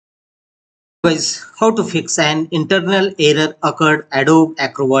Guys, how to fix an internal error occurred Adobe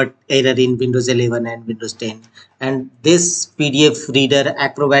Acrobat error in Windows 11 and Windows 10, and this PDF reader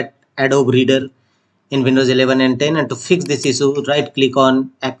Acrobat Adobe Reader in Windows 11 and 10. And to fix this issue, right click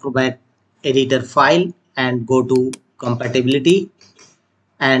on Acrobat editor file and go to compatibility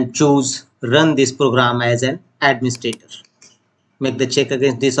and choose run this program as an administrator. Make the check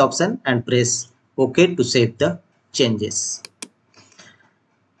against this option and press OK to save the changes.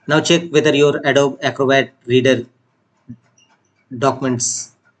 Now check whether your Adobe Acrobat Reader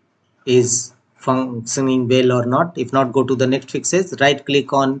documents is functioning well or not. If not, go to the next fixes. Right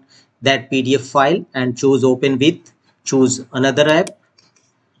click on that PDF file and choose open with. Choose another app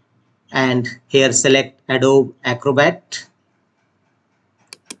and here select Adobe Acrobat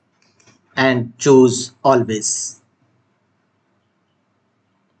and choose always.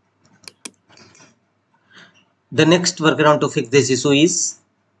 The next workaround to fix this issue is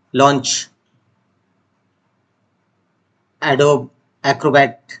launch Adobe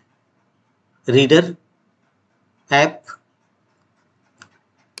Acrobat Reader app.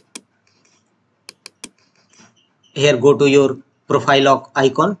 Here go to your profile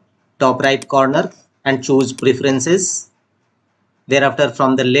icon, top right corner, and choose preferences. Thereafter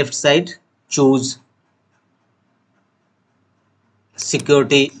from the left side choose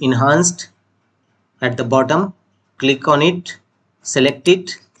security enhanced. At the bottom click on it, select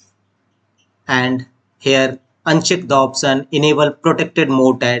it, and here uncheck the option enable protected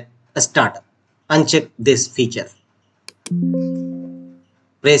mode at startup. Uncheck this feature.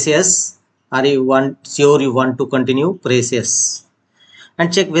 Press yes. Are you sure you want to continue? Press yes.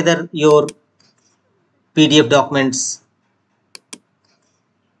 And check whether your PDF documents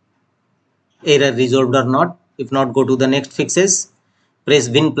error resolved or not. If not, go to the next fixes. Press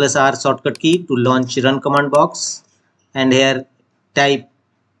Win plus R shortcut key to launch run command box, and here type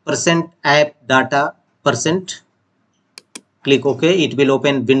 %app data %. Click OK. It will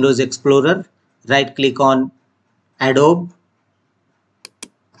open Windows Explorer. Right click on Adobe,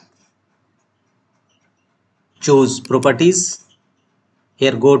 choose properties.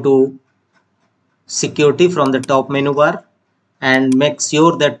 Here go to security from the top menu bar and make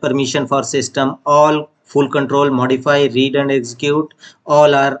sure that permission for system, all, full control, modify, read and execute,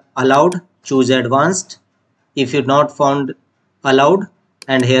 all are allowed. Choose advanced. If you not found allowed,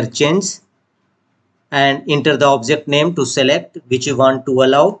 and here change and enter the object name to select which you want to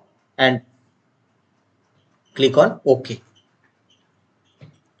allow and click on OK.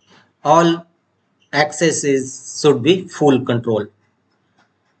 All access should be full control.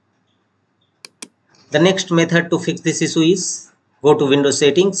 The next method to fix this issue is go to Windows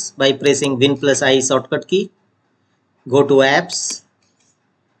settings by pressing Win plus I shortcut key. Go to apps,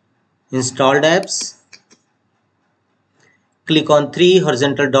 installed apps. Click on 3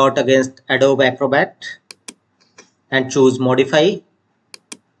 horizontal dot against Adobe Acrobat and choose modify.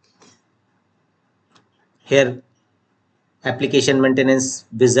 Here application maintenance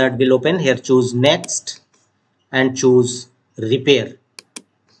wizard will open. Here choose next and choose repair.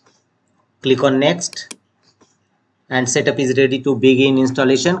 Click on next and setup is ready to begin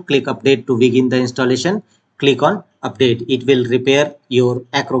installation. Click update to begin the installation. Click on update. It will repair your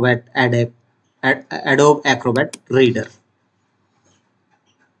Acrobat Adobe Acrobat Reader.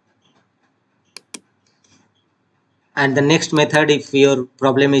 And the next method, if your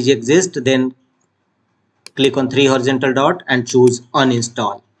problem is exist, then click on 3 horizontal dot and choose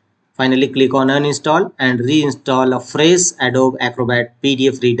uninstall. Finally click on uninstall and reinstall a fresh Adobe Acrobat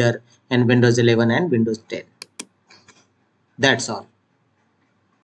PDF Reader in Windows 11 and Windows 10. That's all.